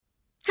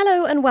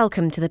Hello and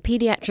welcome to the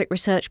Pediatric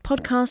Research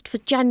podcast for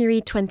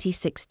January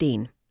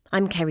 2016.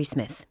 I'm Kerry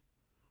Smith.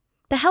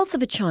 The health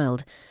of a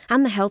child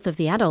and the health of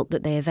the adult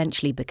that they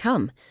eventually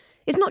become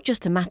is not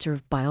just a matter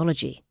of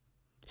biology.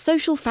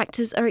 Social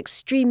factors are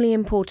extremely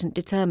important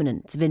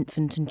determinants of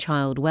infant and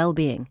child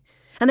well-being,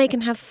 and they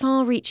can have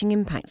far-reaching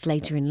impacts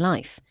later in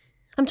life.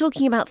 I'm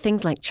talking about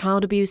things like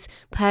child abuse,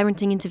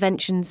 parenting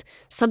interventions,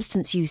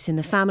 substance use in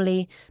the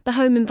family, the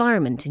home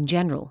environment in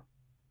general.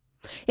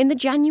 In the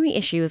January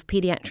issue of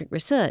Pediatric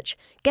Research,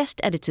 guest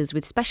editors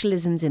with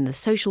specialisms in the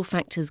social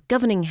factors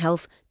governing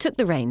health took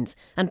the reins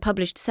and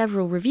published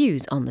several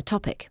reviews on the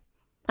topic.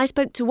 I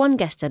spoke to one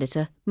guest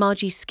editor,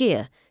 Margie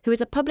Skeer, who is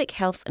a public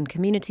health and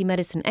community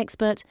medicine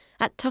expert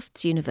at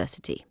Tufts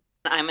University.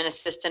 I'm an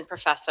assistant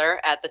professor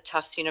at the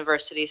Tufts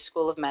University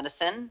School of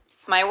Medicine.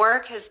 My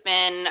work has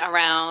been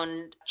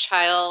around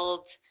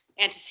child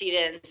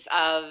antecedents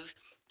of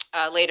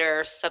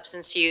later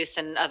substance use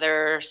and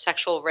other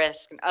sexual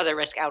risk and other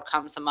risk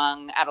outcomes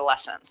among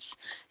adolescents.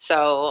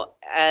 So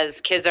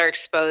as kids are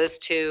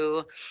exposed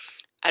to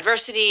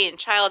adversity in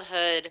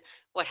childhood,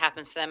 what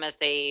happens to them as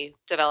they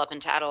develop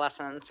into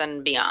adolescence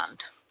and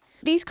beyond.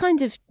 These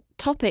kinds of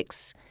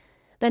topics,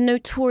 they're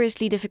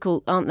notoriously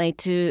difficult, aren't they,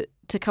 to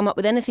come up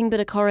with anything but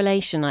a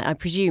correlation, I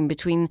presume,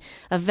 between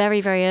a very,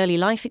 very early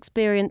life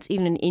experience,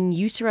 even an in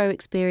utero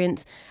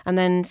experience, and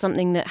then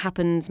something that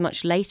happens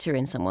much later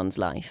in someone's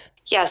life.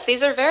 Yes,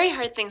 these are very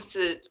hard things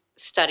to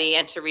study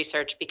and to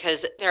research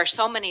because there are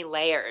so many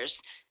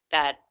layers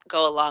that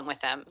go along with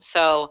them.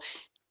 So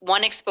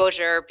one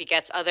exposure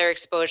begets other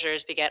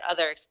exposures,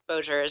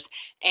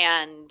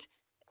 and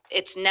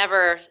it's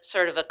never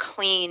sort of a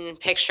clean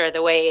picture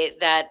the way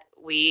that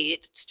we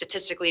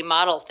statistically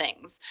model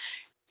things.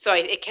 So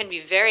it can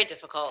be very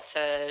difficult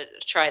to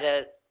try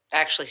to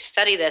actually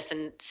study this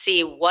and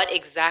see what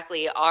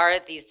exactly are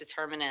these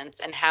determinants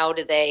and how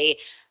do they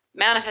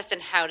manifest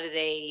and how do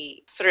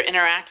they sort of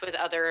interact with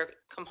other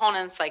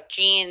components like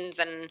genes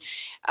and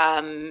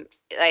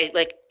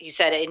like you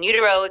said, in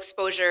utero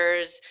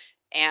exposures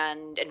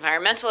and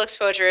environmental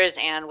exposures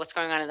and what's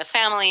going on in the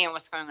family and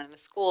what's going on in the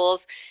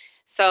schools.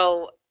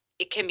 So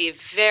it can be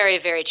very,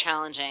 very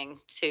challenging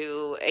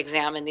to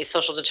examine these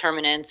social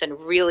determinants and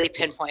really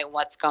pinpoint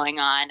what's going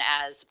on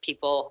as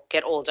people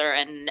get older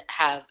and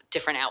have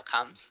different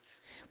outcomes.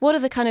 What are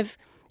the kind of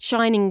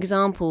shining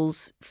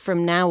examples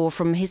from now or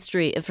from the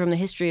history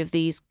of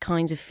these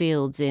kinds of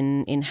fields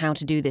in how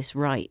to do this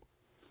right?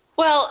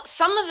 Well,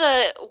 some of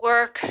the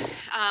work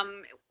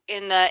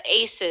in the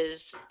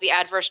ACEs, the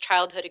Adverse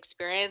Childhood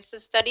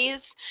Experiences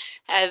studies,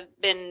 have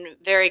been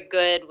very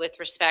good with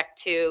respect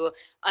to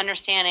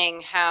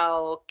understanding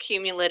how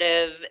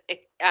cumulative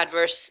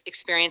adverse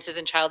experiences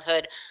in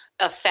childhood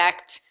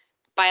affect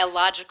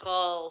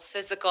biological,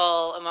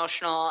 physical,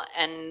 emotional,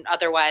 and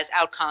otherwise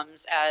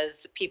outcomes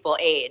as people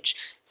age.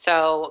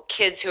 So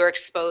kids who are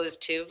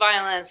exposed to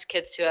violence,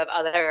 kids who have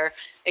other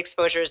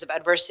exposures of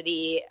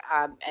adversity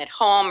at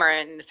home or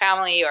in the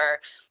family or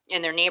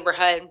in their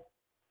neighborhood,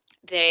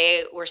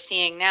 we're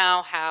seeing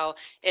now how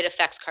it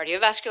affects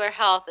cardiovascular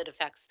health, it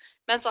affects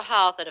mental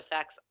health, it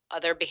affects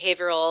other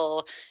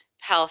behavioral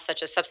health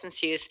such as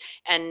substance use.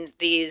 And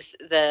the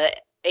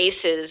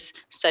ACEs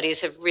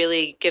studies have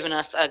really given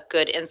us a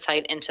good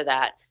insight into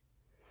that.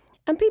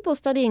 And people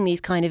studying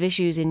these kind of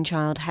issues in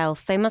child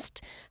health, they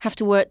must have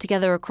to work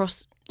together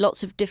across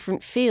lots of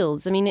different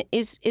fields. I mean,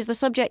 is the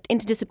subject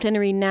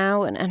interdisciplinary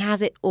now, and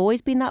has it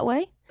always been that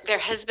way? There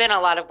has been a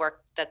lot of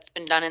work that's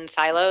been done in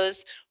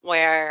silos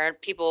where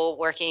people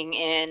working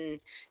in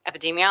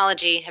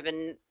epidemiology have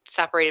been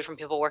separated from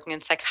people working in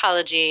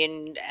psychology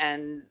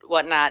and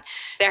whatnot.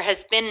 There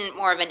has been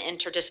more of an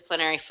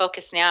interdisciplinary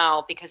focus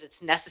now because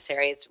it's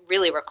necessary. It's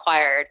really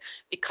required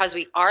because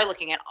we are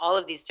looking at all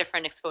of these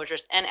different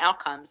exposures and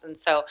outcomes. And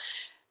so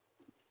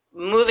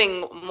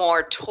moving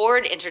more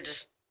toward an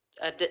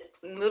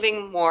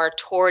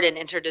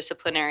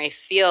interdisciplinary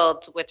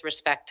field with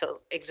respect to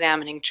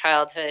examining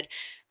childhood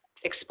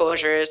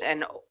exposures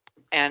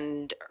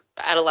and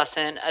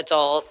adolescent,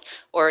 adult,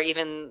 or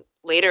even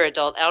later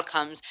adult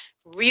outcomes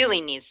really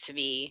needs to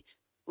be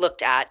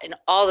looked at in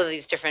all of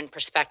these different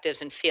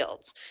perspectives and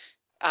fields.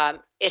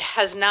 It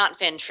has not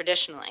been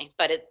traditionally,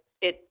 but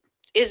it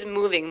is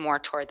moving more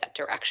toward that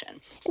direction.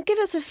 And give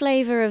us a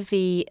flavour of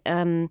the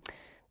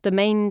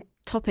main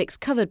topics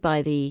covered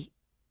by the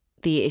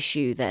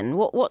issue then.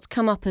 What's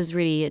come up as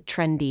really a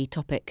trendy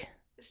topic?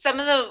 Some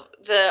of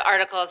the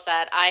articles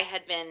that I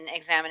had been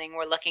examining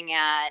were looking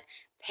at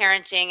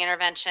parenting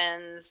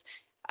interventions,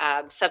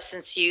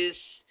 substance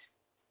use,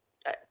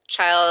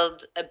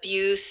 child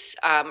abuse,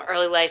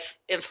 early life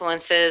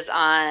influences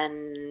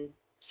on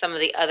some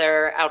of the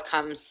other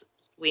outcomes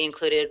we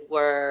included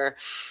were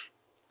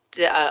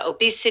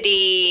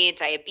obesity,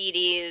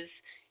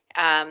 diabetes,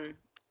 and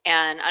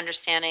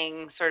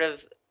understanding sort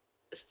of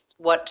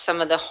what some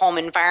of the home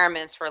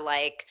environments were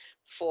like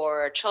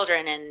for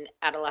children and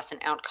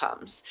adolescent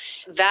outcomes.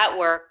 That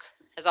work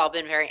has all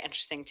been very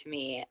interesting to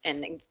me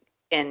in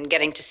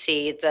getting to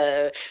see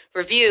the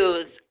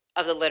reviews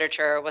of the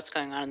literature, what's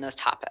going on in those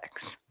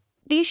topics.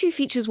 The issue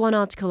features one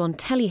article on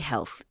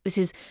telehealth. This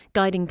is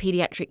guiding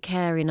paediatric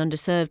care in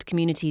underserved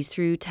communities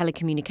through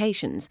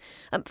telecommunications.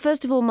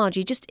 First of all,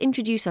 Margie, just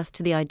introduce us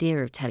to the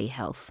idea of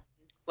telehealth.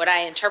 What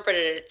I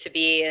interpreted it to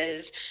be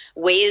is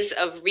ways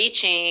of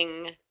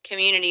reaching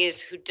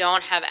communities who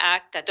don't have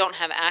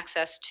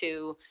access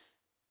to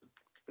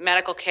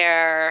medical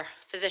care,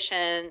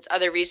 physicians,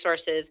 other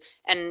resources,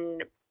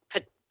 and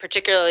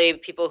particularly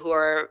people who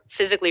are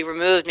physically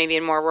removed, maybe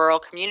in more rural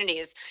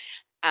communities,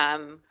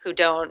 who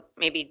don't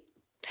maybe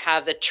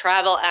have the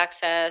travel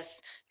access,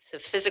 the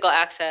physical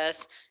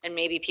access, and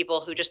maybe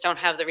people who just don't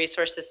have the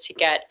resources to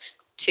get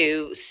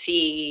to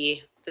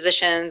see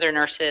physicians or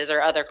nurses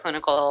or other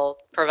clinical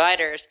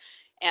providers,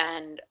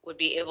 and would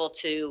be able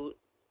to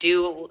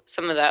do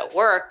some of that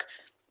work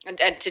and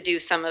to do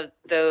some of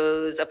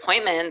those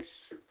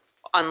appointments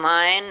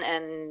online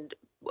and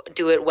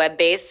do it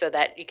web-based so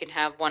that you can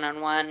have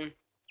one-on-one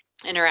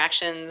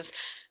interactions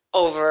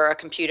over a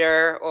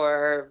computer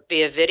or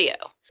via video.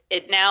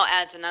 It now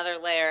adds another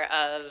layer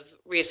of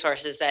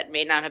resources that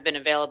may not have been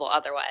available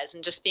otherwise.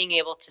 And just being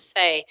able to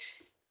say,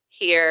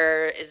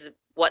 here is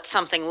what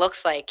something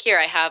looks like. Here,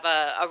 I have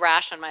a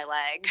rash on my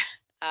leg,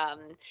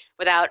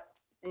 without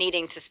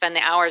needing to spend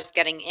the hours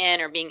getting in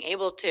or being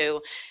able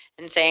to,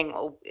 and saying,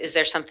 oh, is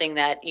there something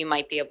that you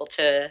might be able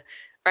to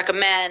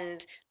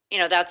recommend?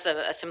 That's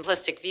a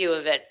simplistic view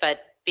of it,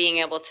 but being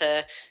able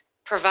to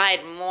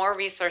provide more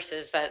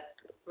resources that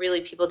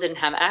really people didn't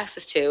have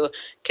access to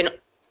can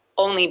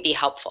only be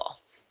helpful.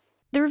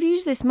 The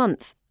reviews this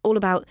month, all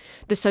about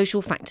the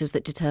social factors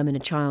that determine a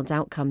child's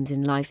outcomes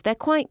in life, they're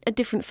quite a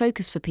different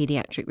focus for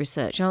paediatric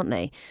research, aren't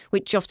they?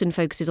 Which often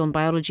focuses on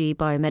biology,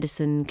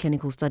 biomedicine,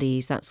 clinical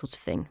studies, that sort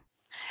of thing.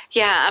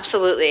 Yeah,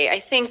 absolutely. I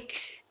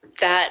think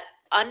that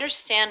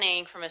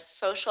understanding from a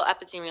social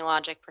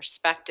epidemiologic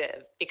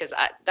perspective, because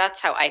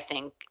that's how I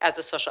think as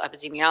a social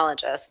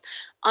epidemiologist,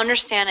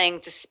 understanding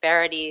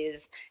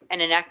disparities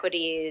and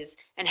inequities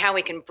and how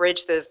we can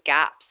bridge those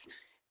gaps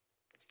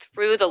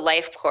through the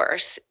life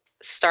course,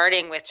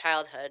 starting with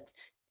childhood,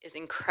 is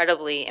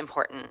incredibly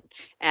important.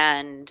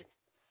 And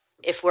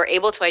if we're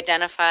able to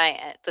identify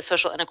the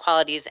social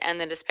inequalities and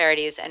the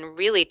disparities and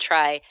really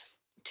try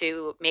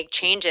to make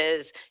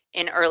changes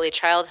in early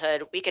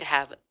childhood, we could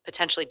have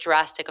potentially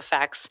drastic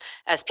effects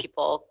as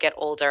people get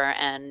older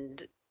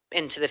and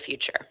into the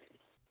future.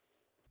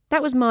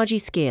 That was Margie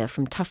Skeer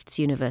from Tufts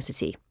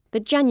University. The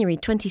January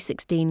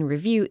 2016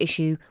 review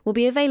issue will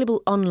be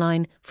available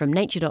online from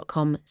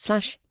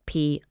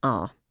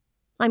nature.com/PR.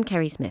 I'm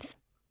Kerry Smith.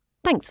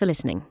 Thanks for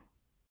listening.